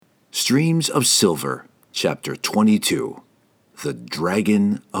Streams of Silver, Chapter 22, The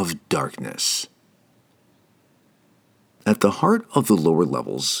Dragon of Darkness. At the heart of the lower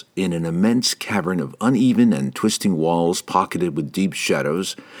levels, in an immense cavern of uneven and twisting walls pocketed with deep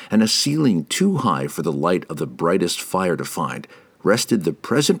shadows, and a ceiling too high for the light of the brightest fire to find, rested the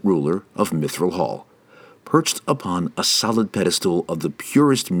present ruler of Mithril Hall, perched upon a solid pedestal of the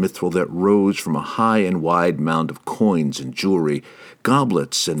purest mithril that rose from a high and wide mound of coins and jewelry,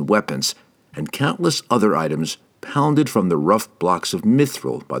 goblets and weapons, and countless other items pounded from the rough blocks of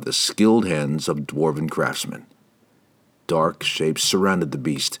mithril by the skilled hands of dwarven craftsmen. Dark shapes surrounded the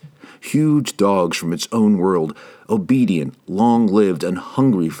beast, huge dogs from its own world, obedient, long-lived, and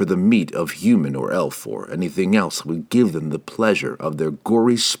hungry for the meat of human or elf or anything else that would give them the pleasure of their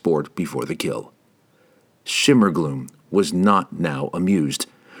gory sport before the kill. Shimmergloom was not now amused.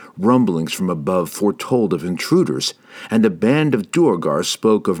 Rumblings from above foretold of intruders, and a band of Duergar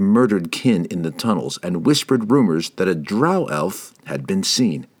spoke of murdered kin in the tunnels and whispered rumors that a drow elf had been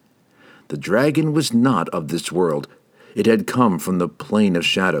seen. The dragon was not of this world. It had come from the Plane of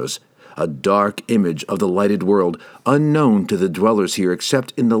Shadows, a dark image of the lighted world, unknown to the dwellers here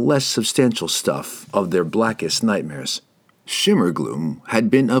except in the less substantial stuff of their blackest nightmares. Shimmergloom had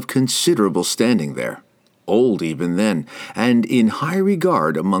been of considerable standing there, old even then, and in high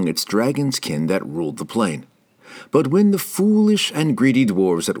regard among its dragon's kin that ruled the plain. But when the foolish and greedy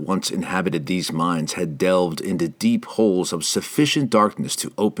dwarves that once inhabited these mines had delved into deep holes of sufficient darkness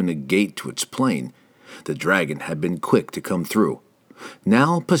to open a gate to its plane, the dragon had been quick to come through.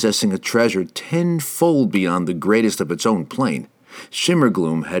 Now possessing a treasure tenfold beyond the greatest of its own plane,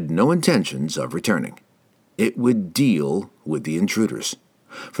 Shimmergloom had no intentions of returning. It would deal with the intruders.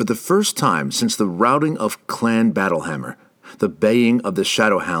 For the first time since the routing of Clan Battlehammer, the baying of the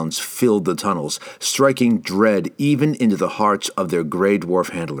Shadowhounds filled the tunnels, striking dread even into the hearts of their grey dwarf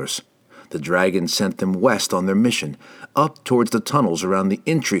handlers. The dragon sent them west on their mission, up towards the tunnels around the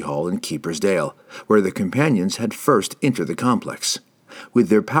entry hall in Keeper's Dale, where the companions had first entered the complex. With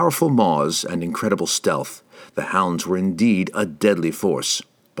their powerful maws and incredible stealth, the hounds were indeed a deadly force,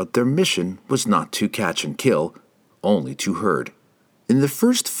 but their mission was not to catch and kill, only to herd. In the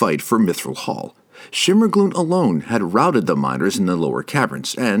first fight for Mithril Hall, Shimmergloom alone had routed the miners in the lower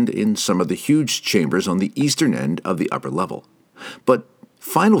caverns and in some of the huge chambers on the eastern end of the upper level. But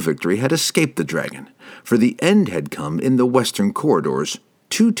final victory had escaped the dragon, for the end had come in the western corridors,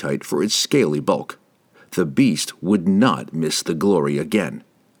 too tight for its scaly bulk. The beast would not miss the glory again.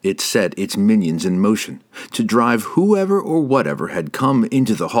 It set its minions in motion, to drive whoever or whatever had come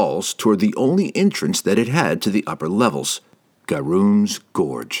into the halls toward the only entrance that it had to the upper levels, Garoom's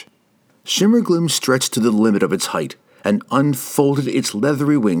Gorge. Shimmergloom stretched to the limit of its height, and unfolded its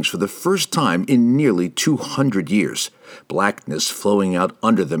leathery wings for the first time in nearly 200 years, blackness flowing out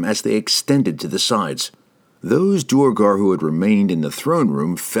under them as they extended to the sides. Those Duergar who had remained in the throne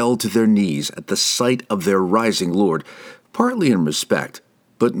room fell to their knees at the sight of their rising lord, partly in respect,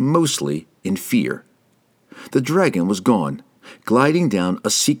 but mostly in fear. The dragon was gone, gliding down a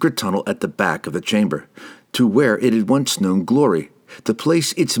secret tunnel at the back of the chamber, to where it had once known glory, the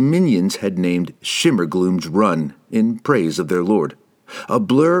place its minions had named Shimmergloom's Run, in praise of their lord. A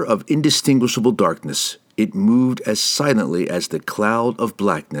blur of indistinguishable darkness, it moved as silently as the cloud of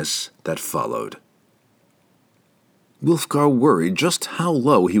blackness that followed. Wulfgar worried just how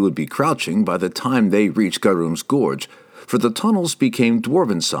low he would be crouching by the time they reached Garoom's Gorge, for the tunnels became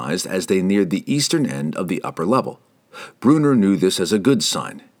dwarven-sized as they neared the eastern end of the upper level. Brunner knew this as a good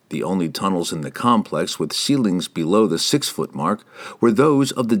sign. The only tunnels in the complex with ceilings below the 6-foot mark were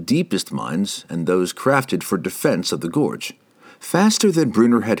those of the deepest mines and those crafted for defense of the gorge. Faster than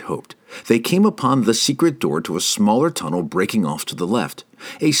Brunner had hoped, they came upon the secret door to a smaller tunnel breaking off to the left,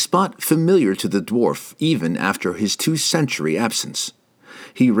 a spot familiar to the dwarf even after his 2-century absence.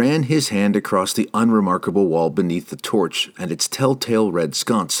 He ran his hand across the unremarkable wall beneath the torch and its telltale red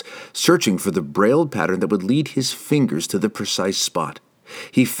sconce, searching for the brailled pattern that would lead his fingers to the precise spot.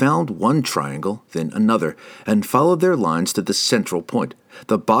 He found one triangle, then another, and followed their lines to the central point,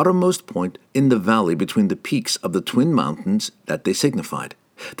 the bottommost point in the valley between the peaks of the twin mountains that they signified,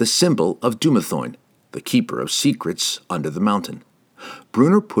 the symbol of Dumathoin, the keeper of secrets under the mountain.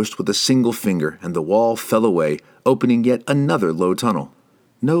 Brunner pushed with a single finger, and the wall fell away, opening yet another low tunnel.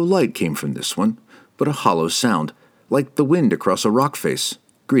 No light came from this one, but a hollow sound, like the wind across a rock face,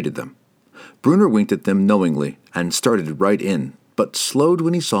 greeted them. Brunner winked at them knowingly and started right in, but slowed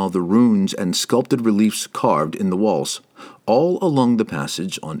when he saw the runes and sculpted reliefs carved in the walls. All along the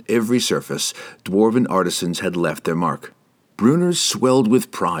passage, on every surface, dwarven artisans had left their mark. Brunner swelled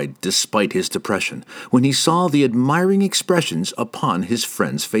with pride despite his depression when he saw the admiring expressions upon his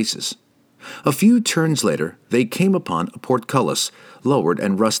friends' faces. A few turns later, they came upon a portcullis, lowered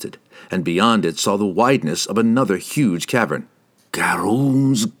and rusted, and beyond it saw the wideness of another huge cavern.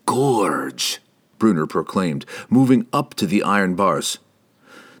 "Garoom's Gorge," Brunner proclaimed, moving up to the iron bars.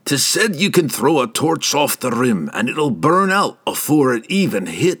 "'Tis said you can throw a torch off the rim, and it'll burn out afore it even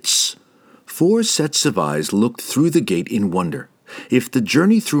hits." 4 sets of eyes looked through the gate in wonder. If the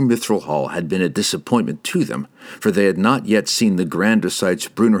journey through Mithril Hall had been a disappointment to them, for they had not yet seen the grander sights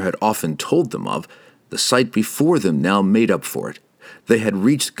Brunner had often told them of, the sight before them now made up for it. They had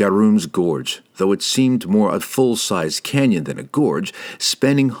reached Garoom's Gorge, though it seemed more a full-sized canyon than a gorge,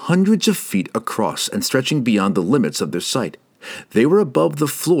 spanning hundreds of feet across and stretching beyond the limits of their sight. They were above the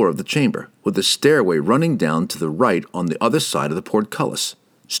floor of the chamber, with a stairway running down to the right on the other side of the portcullis.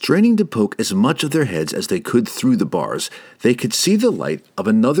 Straining to poke as much of their heads as they could through the bars, they could see the light of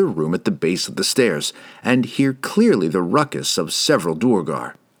another room at the base of the stairs, and hear clearly the ruckus of several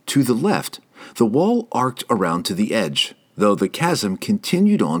Duergar. To the left, the wall arced around to the edge, though the chasm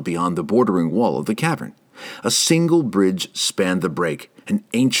continued on beyond the bordering wall of the cavern. A single bridge spanned the break, an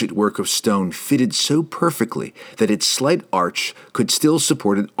ancient work of stone fitted so perfectly that its slight arch could still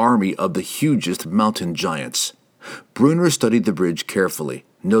support an army of the hugest mountain giants. Brunner studied the bridge carefully,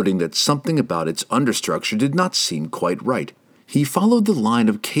 noting that something about its understructure did not seem quite right. He followed the line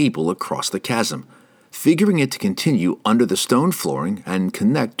of cable across the chasm, figuring it to continue under the stone flooring and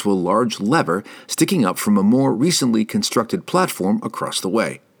connect to a large lever sticking up from a more recently constructed platform across the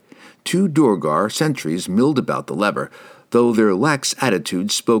way. 2 Duergar sentries milled about the lever, though their lax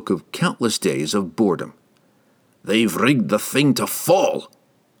attitude spoke of countless days of boredom. "They've rigged the thing to fall,"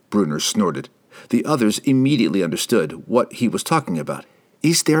 Brunner snorted. The others immediately understood what he was talking about.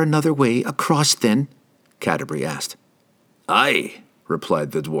 "Is there another way across, then?" Canterbury asked. "Aye,"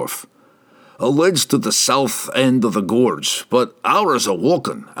 replied the dwarf. "A ledge to the south end of the gorge, but ours a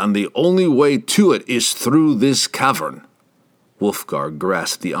walkin', and the only way to it is through this cavern." Wulfgar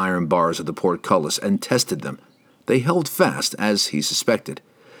grasped the iron bars of the portcullis and tested them. They held fast, as he suspected.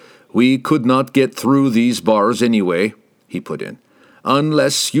 "We could not get through these bars anyway," he put in,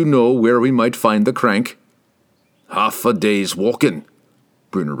 "unless you know where we might find the crank." "Half a day's walking,"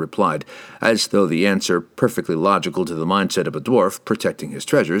 Brunner replied, as though the answer, perfectly logical to the mindset of a dwarf protecting his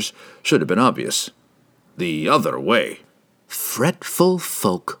treasures, should have been obvious. "The other way." "Fretful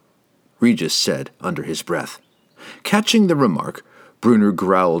folk," Regis said under his breath. Catching the remark, Brunner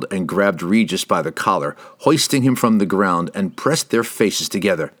growled and grabbed Regis by the collar, hoisting him from the ground, and pressed their faces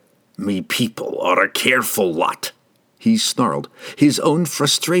together. "Me people are a careful lot," he snarled, his own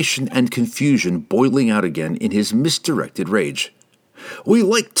frustration and confusion boiling out again in his misdirected rage. "We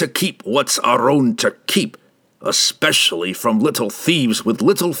like to keep what's our own to keep, especially from little thieves with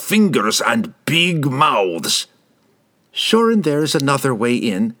little fingers and big mouths." "Sure, and there's another way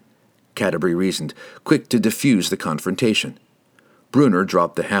in," Canterbury reasoned, quick to diffuse the confrontation. Brunner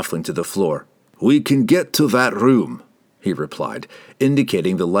dropped the halfling to the floor. "We can get to that room," he replied,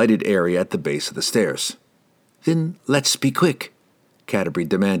 indicating the lighted area at the base of the stairs. "Then let's be quick," Canterbury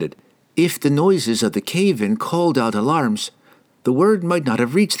demanded. "If the noises of the cave-in called out alarms, the word might not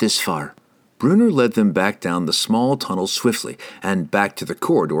have reached this far." Brunner led them back down the small tunnel swiftly and back to the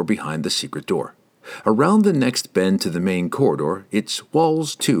corridor behind the secret door. Around the next bend to the main corridor, its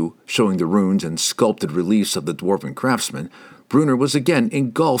walls, too, showing the runes and sculpted reliefs of the dwarven craftsmen, Brunner was again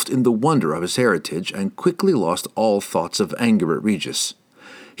engulfed in the wonder of his heritage and quickly lost all thoughts of anger at Regis.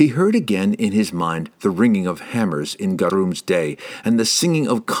 He heard again in his mind the ringing of hammers in Garoom's day and the singing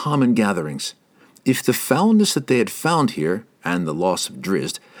of common gatherings. If the foulness that they had found here, and the loss of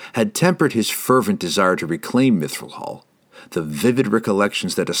Drizzt, had tempered his fervent desire to reclaim Mithril Hall, the vivid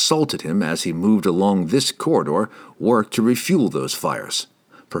recollections that assaulted him as he moved along this corridor worked to refuel those fires.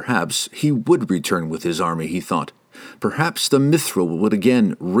 Perhaps he would return with his army, he thought. Perhaps the mithril would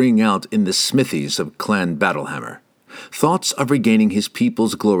again ring out in the smithies of Clan Battlehammer. Thoughts of regaining his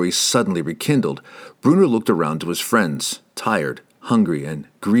people's glory suddenly rekindled. Brunner looked around to his friends, tired, hungry, and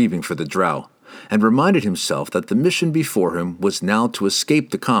grieving for the drow, and reminded himself that the mission before him was now to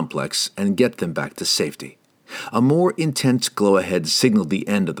escape the complex and get them back to safety. A more intense glow ahead signaled the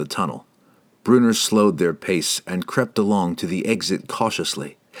end of the tunnel. Brunner slowed their pace and crept along to the exit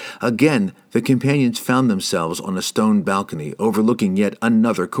cautiously. Again, the companions found themselves on a stone balcony overlooking yet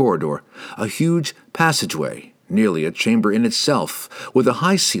another corridor, a huge passageway, nearly a chamber in itself, with a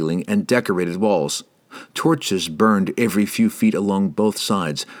high ceiling and decorated walls. Torches burned every few feet along both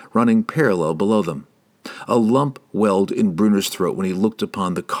sides, running parallel below them. A lump welled in Brunner's throat when he looked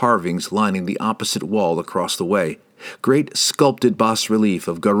upon the carvings lining the opposite wall across the way. great sculpted bas-relief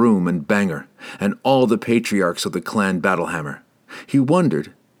of Garum and Banger, and all the patriarchs of the clan Battlehammer. He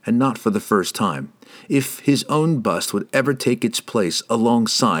wondered, and not for the first time, if his own bust would ever take its place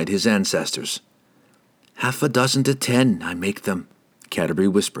alongside his ancestors. 6 to 10, I make them, Canterbury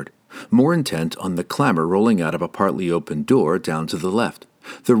whispered, more intent on the clamor rolling out of a partly open door down to the left,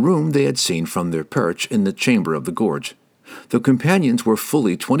 the room they had seen from their perch in the chamber of the gorge. The companions were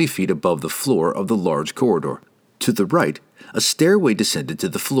fully 20 feet above the floor of the large corridor. To the right, a stairway descended to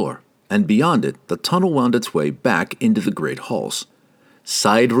the floor, and beyond it the tunnel wound its way back into the great halls.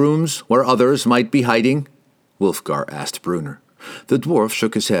 "Side rooms where others might be hiding?" Wulfgar asked Brunner. The dwarf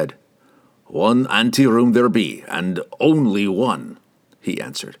shook his head. "One anteroom there be, and only one," he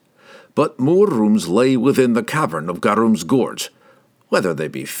answered. "But more rooms lay within the cavern of Garum's Gorge. Whether they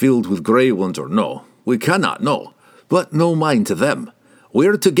be filled with grey ones or no, we cannot know, but no mind to them.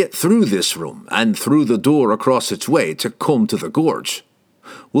 We're to get through this room, and through the door across its way to come to the gorge."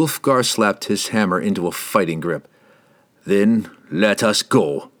 Wulfgar slapped his hammer into a fighting grip. "Then let us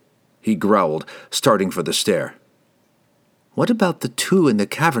go," he growled, starting for the stair. "What about the two in the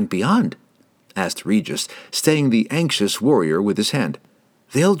cavern beyond?" asked Regis, staying the anxious warrior with his hand.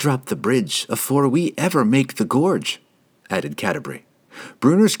 "They'll drop the bridge afore we ever make the gorge," added Canterbury.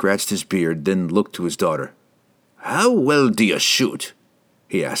 Brunner scratched his beard, then looked to his daughter. "How well do you shoot?"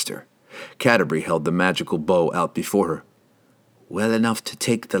 he asked her. Canterbury held the magical bow out before her. "Well enough to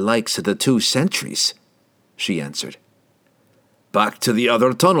take the likes of the 2 sentries," she answered. "Back to the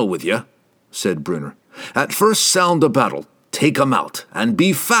other tunnel with you," said Brunner. "At first sound of battle, take 'em out, and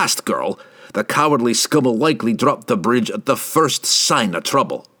be fast, girl. The cowardly scum'll likely drop the bridge at the first sign of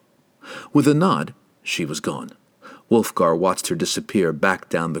trouble." With a nod, she was gone. Wulfgar watched her disappear back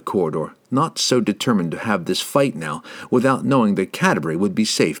down the corridor, not so determined to have this fight now, without knowing that Canterbury would be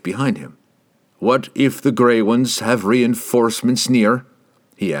safe behind him. "What if the Grey Ones have reinforcements near?"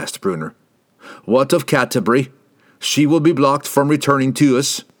 he asked Brunner. "What of Canterbury? She will be blocked from returning to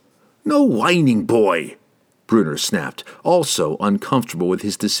us." "No whining, boy," Brunner snapped, also uncomfortable with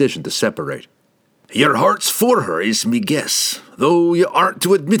his decision to separate. "Your heart's for her, is me guess, though you aren't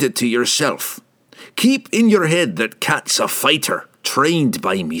to admit it to yourself. Keep in your head that Cat's a fighter, trained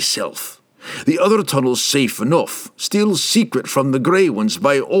by meself. The other tunnel's safe enough, still secret from the Grey Ones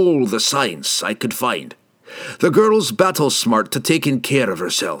by all the signs I could find. The girl's battle-smart to taking care of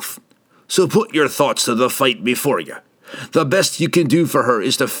herself. So put your thoughts to the fight before you. The best you can do for her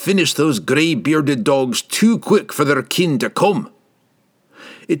is to finish those grey-bearded dogs too quick for their kin to come."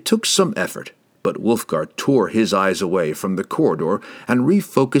 It took some effort, but Wulfgar tore his eyes away from the corridor and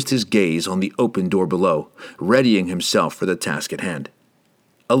refocused his gaze on the open door below, readying himself for the task at hand.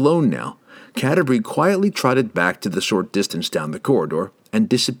 Alone now, Canterbury quietly trotted back to the short distance down the corridor and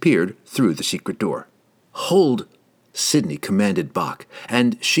disappeared through the secret door. "Hold!" Sidney commanded Bach,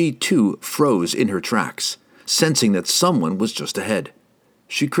 and she too froze in her tracks, sensing that someone was just ahead.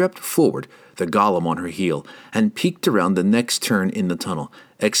 She crept forward, the golem on her heel, and peeked around the next turn in the tunnel,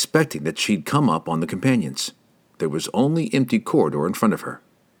 expecting that she'd come up on the companions. There was only empty corridor in front of her.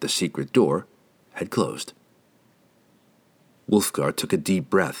 The secret door had closed. Wulfgar took a deep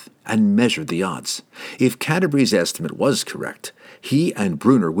breath and measured the odds. If Canterbury's estimate was correct, he and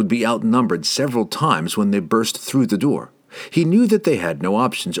Brunner would be outnumbered several times when they burst through the door. He knew that they had no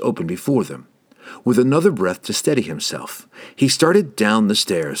options open before them. With another breath to steady himself, he started down the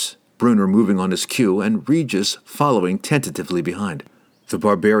stairs, Brunner moving on his cue and Regis following tentatively behind. The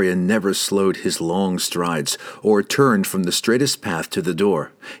barbarian never slowed his long strides or turned from the straightest path to the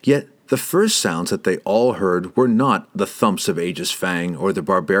door, yet the first sounds that they all heard were not the thumps of Aegis Fang or the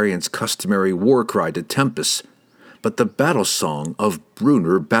barbarian's customary war cry to Tempest, but the battle song of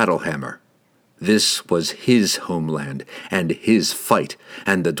Brunner Battlehammer. This was his homeland and his fight,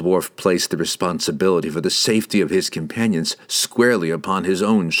 and the dwarf placed the responsibility for the safety of his companions squarely upon his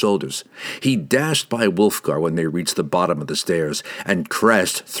own shoulders. He dashed by Wulfgar when they reached the bottom of the stairs and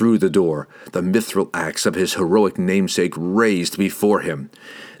crashed through the door, the mithril axe of his heroic namesake raised before him.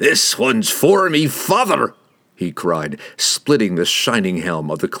 "This one's for me, father!" he cried, splitting the shining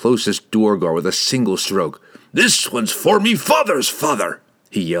helm of the closest Duergar with a single stroke. "This one's for me father's father!"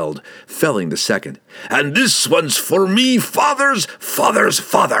 he yelled, felling the second. "And this one's for me father's father's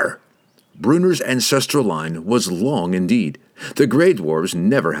father!" Brunner's ancestral line was long indeed. The Grey Dwarves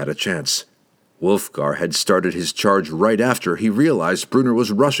never had a chance. Wulfgar had started his charge right after he realized Brunner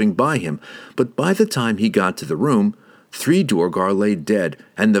was rushing by him, but by the time he got to the room, 3 Duergar lay dead,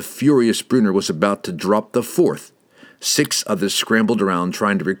 and the furious Brunner was about to drop the 4th. 6 others scrambled around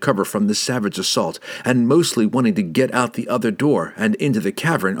trying to recover from the savage assault, and mostly wanting to get out the other door and into the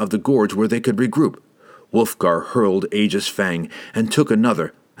cavern of the gorge where they could regroup. Wulfgar hurled Aegis Fang and took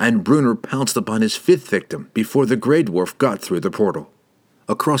another, and Brunner pounced upon his fifth victim before the Grey Dwarf got through the portal.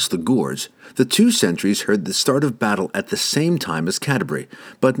 Across the gorge, the two sentries heard the start of battle at the same time as Canterbury,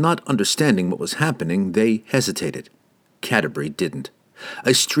 but not understanding what was happening, they hesitated. Canterbury didn't.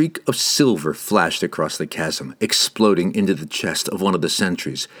 A streak of silver flashed across the chasm, exploding into the chest of one of the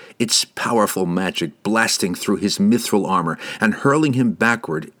sentries, its powerful magic blasting through his mithril armor and hurling him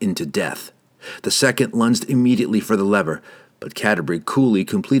backward into death. The second lunged immediately for the lever, but Canterbury coolly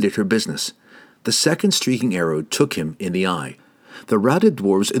completed her business. The second streaking arrow took him in the eye. The routed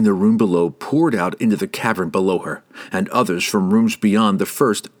dwarves in the room below poured out into the cavern below her, and others from rooms beyond the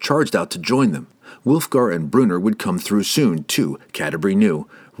first charged out to join them. Wulfgar and Brunner would come through soon, too, Canterbury knew,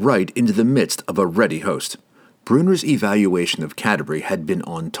 right into the midst of a ready host. Brunner's evaluation of Canterbury had been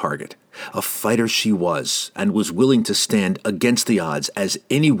on target. A fighter she was, and was willing to stand against the odds as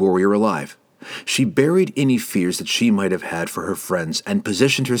any warrior alive. She buried any fears that she might have had for her friends and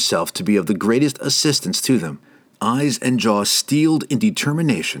positioned herself to be of the greatest assistance to them. Eyes and jaw steeled in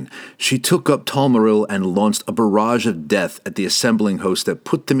determination, she took up Talmaril and launched a barrage of death at the assembling host that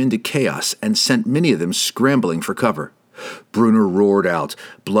put them into chaos and sent many of them scrambling for cover. Brunner roared out,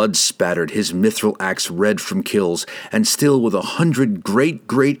 blood spattered, his mithril axe red from kills, and still with 100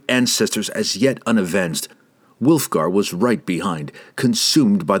 great ancestors as yet unavenged. Wulfgar was right behind,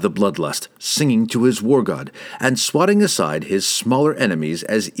 consumed by the bloodlust, singing to his war god, and swatting aside his smaller enemies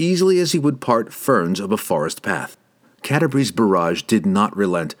as easily as he would part ferns of a forest path. Canterbury's barrage did not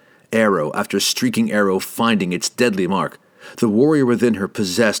relent, arrow after streaking arrow finding its deadly mark. The warrior within her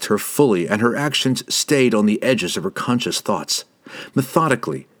possessed her fully, and her actions stayed on the edges of her conscious thoughts.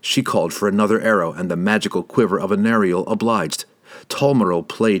 Methodically, she called for another arrow, and the magical quiver of Anariel obliged. Talmaril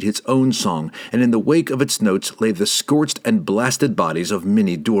played its own song, and in the wake of its notes lay the scorched and blasted bodies of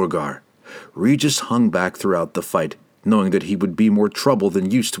many Duergar. Regis hung back throughout the fight, knowing that he would be more trouble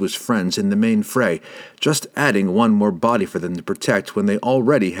than used to his friends in the main fray, just adding one more body for them to protect when they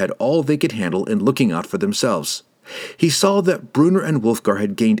already had all they could handle in looking out for themselves. He saw that Brunner and Wulfgar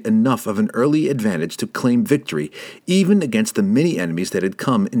had gained enough of an early advantage to claim victory, even against the many enemies that had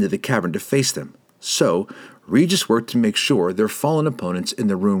come into the cavern to face them. So, Regis worked to make sure their fallen opponents in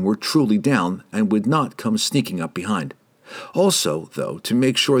the room were truly down and would not come sneaking up behind. Also, though, to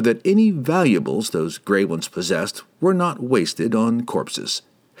make sure that any valuables those Grey Ones possessed were not wasted on corpses.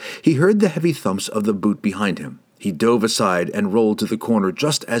 He heard the heavy thumps of the boot behind him. He dove aside and rolled to the corner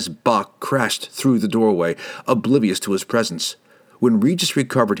just as Bach crashed through the doorway, oblivious to his presence. When Regis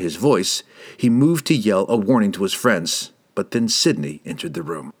recovered his voice, he moved to yell a warning to his friends, but then Sidney entered the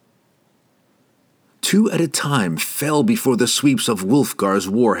room. Two at a time fell before the sweeps of Wulfgar's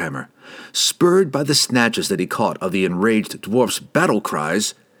warhammer. Spurred by the snatches that he caught of the enraged dwarf's battle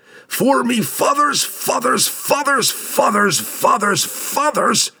cries, "For me, fathers, fathers, fathers, fathers, fathers,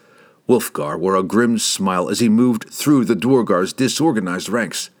 fathers!" Wulfgar wore a grim smile as he moved through the Duergar's disorganized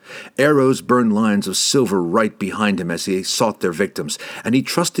ranks. Arrows burned lines of silver right behind him as he sought their victims, and he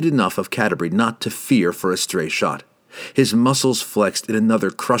trusted enough of Canterbury not to fear for a stray shot. His muscles flexed in another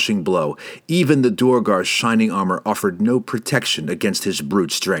crushing blow. Even the Duergar's shining armor offered no protection against his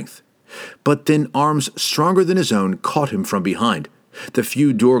brute strength. But then arms stronger than his own caught him from behind. The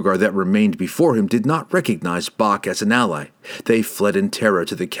few Duergar that remained before him did not recognize Bach as an ally. They fled in terror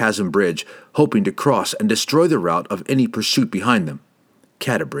to the chasm bridge, hoping to cross and destroy the route of any pursuit behind them.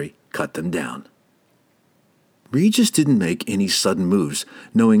 Canterbury cut them down. Regis didn't make any sudden moves,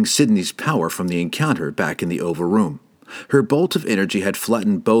 knowing Sidney's power from the encounter back in the Oval Room. Her bolt of energy had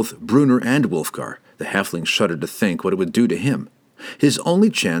flattened both Brunner and Wulfgar. The halfling shuddered to think what it would do to him. His only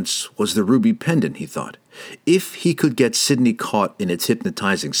chance was the ruby pendant, he thought. If he could get Sidney caught in its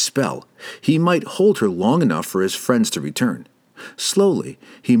hypnotizing spell, he might hold her long enough for his friends to return. Slowly,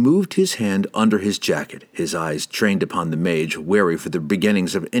 he moved his hand under his jacket, his eyes trained upon the mage, wary for the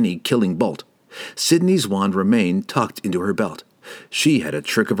beginnings of any killing bolt. Sidney's wand remained tucked into her belt. She had a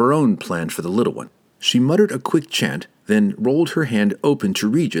trick of her own planned for the little one. She muttered a quick chant, then rolled her hand open to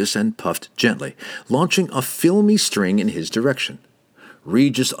Regis and puffed gently, launching a filmy string in his direction.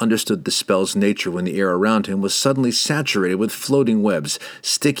 Regis understood the spell's nature when the air around him was suddenly saturated with floating webs,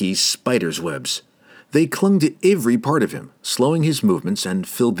 sticky spider's webs. They clung to every part of him, slowing his movements and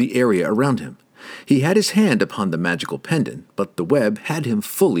filled the area around him. He had his hand upon the magical pendant, but the web had him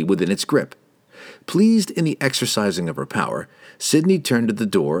fully within its grip. Pleased in the exercising of her power, Sidney turned to the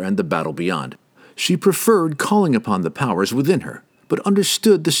door and the battle beyond. She preferred calling upon the powers within her, but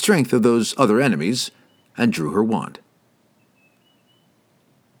understood the strength of those other enemies, and drew her wand.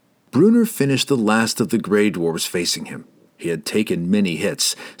 Brunner finished the last of the Grey Dwarves facing him. He had taken many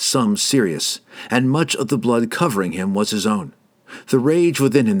hits, some serious, and much of the blood covering him was his own. The rage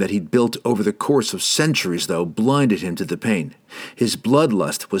within him that he'd built over the course of centuries, though, blinded him to the pain. His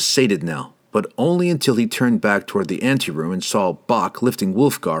bloodlust was sated now, but only until he turned back toward the anteroom and saw Bach lifting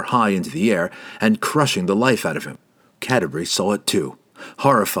Wulfgar high into the air and crushing the life out of him. Canterbury saw it too.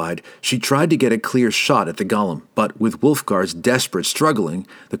 Horrified, she tried to get a clear shot at the golem, but with Wulfgar's desperate struggling,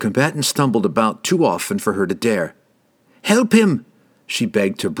 the combatant stumbled about too often for her to dare. "Help him!" she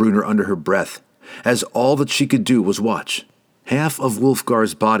begged to Brunner under her breath, as all that she could do was watch. Half of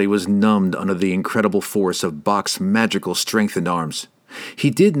Wulfgar's body was numbed under the incredible force of Bach's magical strengthened arms. He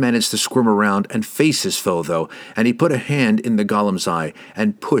did manage to squirm around and face his foe, though, and he put a hand in the golem's eye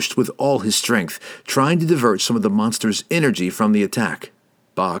and pushed with all his strength, trying to divert some of the monster's energy from the attack.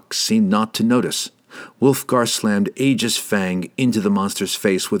 Bach seemed not to notice. Wulfgar slammed Aegis Fang into the monster's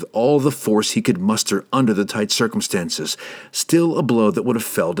face with all the force he could muster under the tight circumstances, still a blow that would have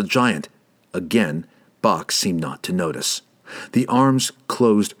felled a giant. Again, Bach seemed not to notice. The arms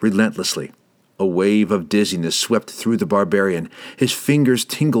closed relentlessly. A wave of dizziness swept through the barbarian. His fingers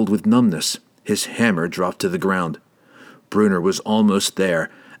tingled with numbness. His hammer dropped to the ground. Brunner was almost there,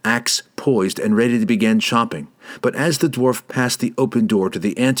 axe poised and ready to begin chopping. But as the dwarf passed the open door to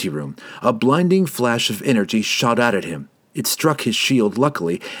the anteroom, a blinding flash of energy shot out at him. It struck his shield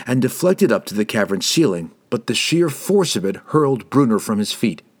luckily and deflected up to the cavern ceiling, but the sheer force of it hurled Brunner from his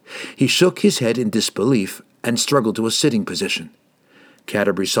feet. He shook his head in disbelief and struggled to a sitting position.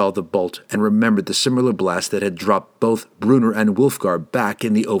 Canterbury saw the bolt and remembered the similar blast that had dropped both Brunner and Wulfgar back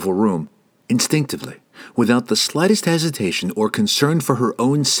in the oval room. Instinctively, without the slightest hesitation or concern for her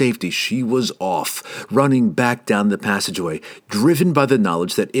own safety, she was off, running back down the passageway, driven by the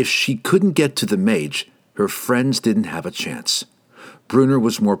knowledge that if she couldn't get to the mage, her friends didn't have a chance. Brunner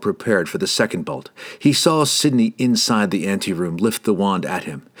was more prepared for the second bolt. He saw Sidney inside the anteroom lift the wand at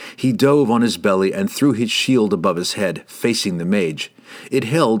him. He dove on his belly and threw his shield above his head, facing the mage. It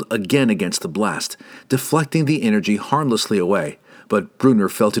held again against the blast, deflecting the energy harmlessly away, but Brunner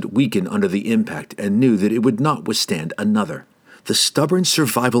felt it weaken under the impact and knew that it would not withstand another. The stubborn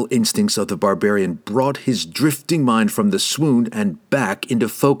survival instincts of the barbarian brought his drifting mind from the swoon and back into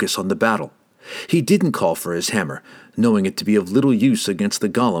focus on the battle. He didn't call for his hammer, knowing it to be of little use against the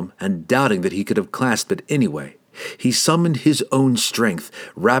golem and doubting that he could have clasped it anyway. He summoned his own strength,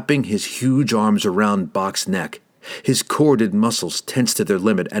 wrapping his huge arms around Bach's neck. His corded muscles tensed to their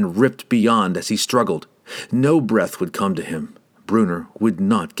limit and ripped beyond as he struggled. No breath would come to him. Brunner would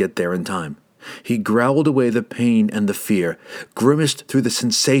not get there in time. He growled away the pain and the fear, grimaced through the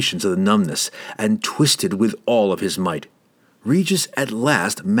sensations of the numbness, and twisted with all of his might. Regis at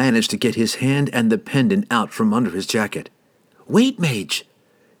last managed to get his hand and the pendant out from under his jacket. "Wait, mage!"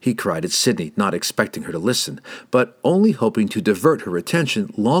 he cried at Sidney, not expecting her to listen, but only hoping to divert her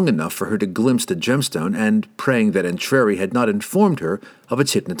attention long enough for her to glimpse the gemstone and praying that Entreri had not informed her of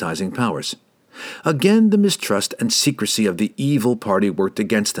its hypnotizing powers. Again the mistrust and secrecy of the evil party worked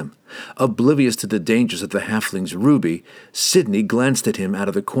against him. Oblivious to the dangers of the halfling's ruby, Sidney glanced at him out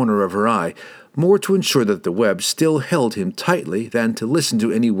of the corner of her eye, more to ensure that the web still held him tightly than to listen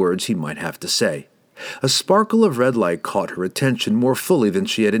to any words he might have to say. A sparkle of red light caught her attention more fully than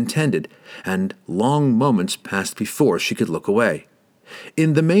she had intended, and long moments passed before she could look away.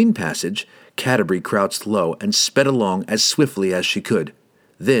 In the main passage, Canterbury crouched low and sped along as swiftly as she could.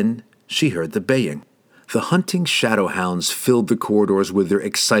 Then she heard the baying. The hunting shadow hounds filled the corridors with their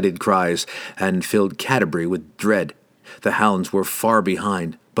excited cries and filled Canterbury with dread. The hounds were far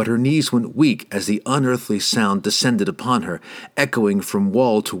behind, but her knees went weak as the unearthly sound descended upon her, echoing from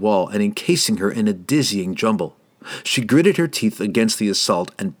wall to wall and encasing her in a dizzying jumble. She gritted her teeth against the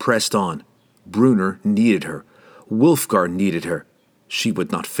assault and pressed on. Brunner needed her. Wulfgar needed her. She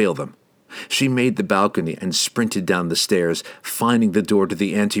would not fail them. She made the balcony and sprinted down the stairs, finding the door to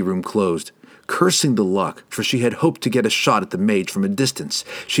the anteroom closed. Cursing the luck, for she had hoped to get a shot at the mage from a distance,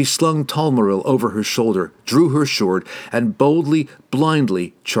 she slung Talmaril over her shoulder, drew her sword, and boldly,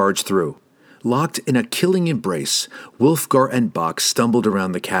 blindly charged through. Locked in a killing embrace, Wulfgar and Bach stumbled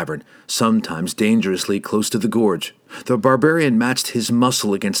around the cavern, sometimes dangerously close to the gorge. The barbarian matched his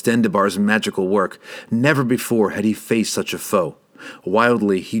muscle against Dendabar's magical work. Never before had he faced such a foe.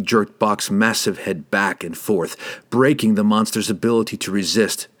 Wildly, he jerked Bach's massive head back and forth, breaking the monster's ability to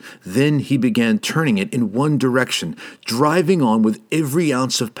resist. Then he began turning it in one direction, driving on with every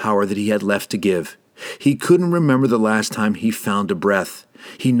ounce of power that he had left to give. He couldn't remember the last time he found a breath.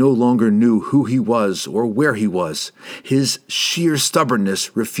 He no longer knew who he was or where he was. His sheer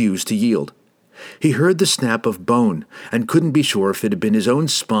stubbornness refused to yield. He heard the snap of bone and couldn't be sure if it had been his own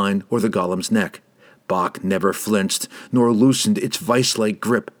spine or the golem's neck. Bok never flinched, nor loosened its vice-like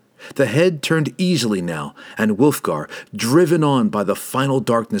grip. The head turned easily now, and Wulfgar, driven on by the final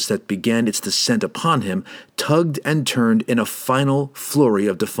darkness that began its descent upon him, tugged and turned in a final flurry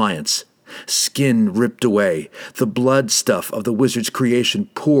of defiance. Skin ripped away, the blood stuff of the wizard's creation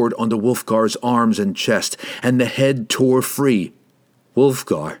poured onto Wulfgar's arms and chest, and the head tore free.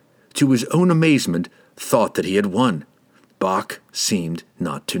 Wulfgar, to his own amazement, thought that he had won. Bok seemed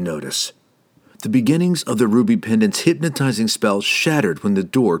not to notice. The beginnings of the Ruby Pendant's hypnotizing spell shattered when the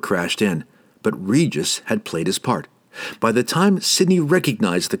door crashed in, but Regis had played his part. By the time Sydney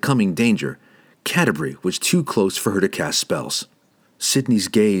recognized the coming danger, Canterbury was too close for her to cast spells. Sydney's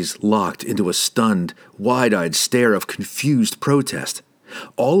gaze locked into a stunned, wide-eyed stare of confused protest.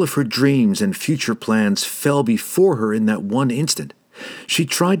 All of her dreams and future plans fell before her in that one instant. She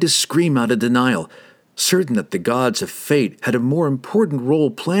tried to scream out of denial, certain that the gods of fate had a more important role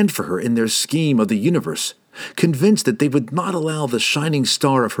planned for her in their scheme of the universe, convinced that they would not allow the shining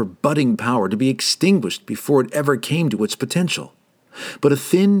star of her budding power to be extinguished before it ever came to its potential. But a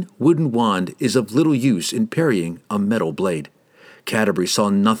thin wooden wand is of little use in parrying a metal blade. Canterbury saw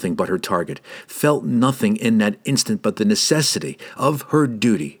nothing but her target, felt nothing in that instant but the necessity of her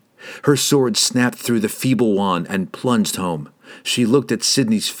duty. Her sword snapped through the feeble wand and plunged home. She looked at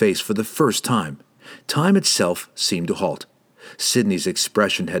Sydney's face for the first time. Time itself seemed to halt. Sydney's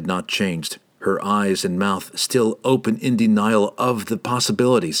expression had not changed, her eyes and mouth still open in denial of the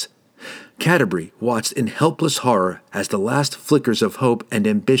possibilities. Canterbury watched in helpless horror as the last flickers of hope and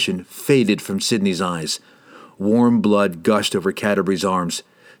ambition faded from Sydney's eyes. Warm blood gushed over Canterbury's arms.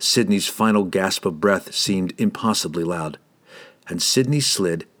 Sydney's final gasp of breath seemed impossibly loud. And Sydney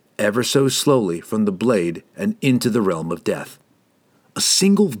slid, ever so slowly, from the blade and into the realm of death. A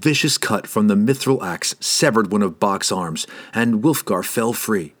single vicious cut from the mithril axe severed one of Bok's arms, and Wulfgar fell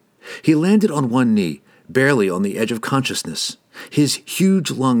free. He landed on one knee, barely on the edge of consciousness. His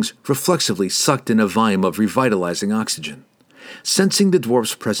huge lungs reflexively sucked in a volume of revitalizing oxygen. Sensing the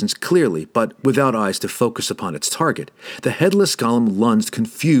dwarf's presence clearly, but without eyes to focus upon its target, the headless golem lunged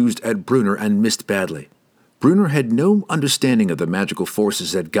confused at Brunner and missed badly. Brunner had no understanding of the magical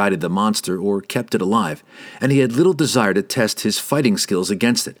forces that guided the monster or kept it alive, and he had little desire to test his fighting skills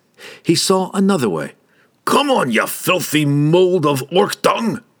against it. He saw another way. "Come on, you filthy mold of orc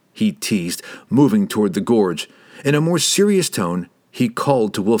dung!" he teased, moving toward the gorge. In a more serious tone, he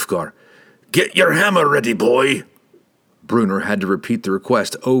called to Wulfgar, "Get your hammer ready, boy!" Brunner had to repeat the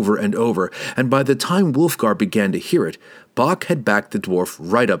request over and over, and by the time Wulfgar began to hear it, Bok had backed the dwarf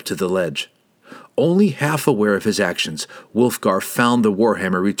right up to the ledge. Only half aware of his actions, Wulfgar found the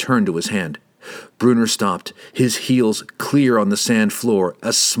warhammer return to his hand. Brunner stopped, his heels clear on the sand floor,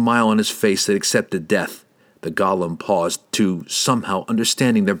 a smile on his face that accepted death. The golem paused, too, somehow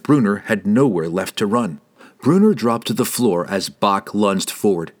understanding that Brunner had nowhere left to run. Brunner dropped to the floor as Bok lunged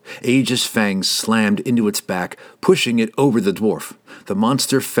forward. Aegis fangs slammed into its back, pushing it over the dwarf. The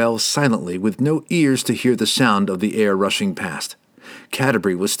monster fell silently, with no ears to hear the sound of the air rushing past.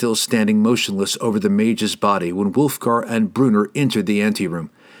 Canterbury was still standing motionless over the mage's body when Wulfgar and Brunner entered the anteroom.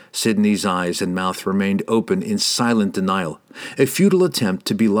 Sydney's eyes and mouth remained open in silent denial, a futile attempt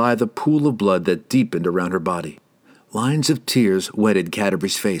to belie the pool of blood that deepened around her body. Lines of tears wetted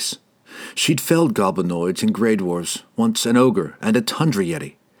Canterbury's face. She'd felled goblinoids and grey dwarves, once an ogre and a tundra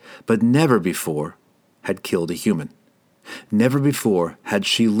yeti, but never before had killed a human. Never before had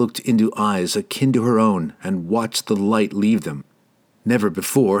she looked into eyes akin to her own and watched the light leave them. Never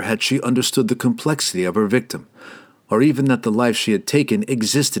before had she understood the complexity of her victim, or even that the life she had taken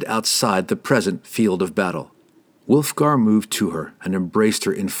existed outside the present field of battle. Wulfgar moved to her and embraced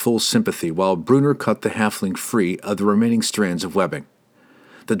her in full sympathy while Brunner cut the halfling free of the remaining strands of webbing.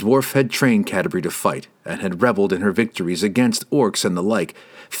 The dwarf had trained Canterbury to fight, and had reveled in her victories against orcs and the like,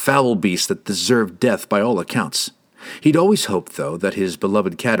 foul beasts that deserved death by all accounts. He'd always hoped, though, that his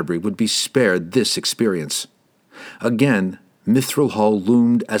beloved Canterbury would be spared this experience. Again, Mithril Hall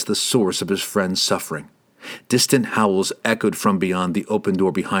loomed as the source of his friend's suffering. Distant howls echoed from beyond the open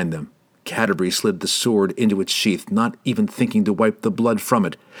door behind them. Canterbury slid the sword into its sheath, not even thinking to wipe the blood from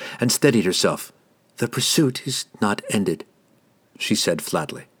it, and steadied herself. "The pursuit is not ended," she said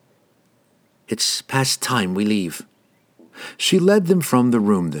flatly. "It's past time we leave." She led them from the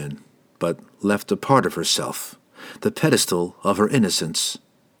room then, but left a part of herself, the pedestal of her innocence,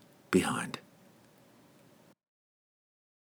 behind.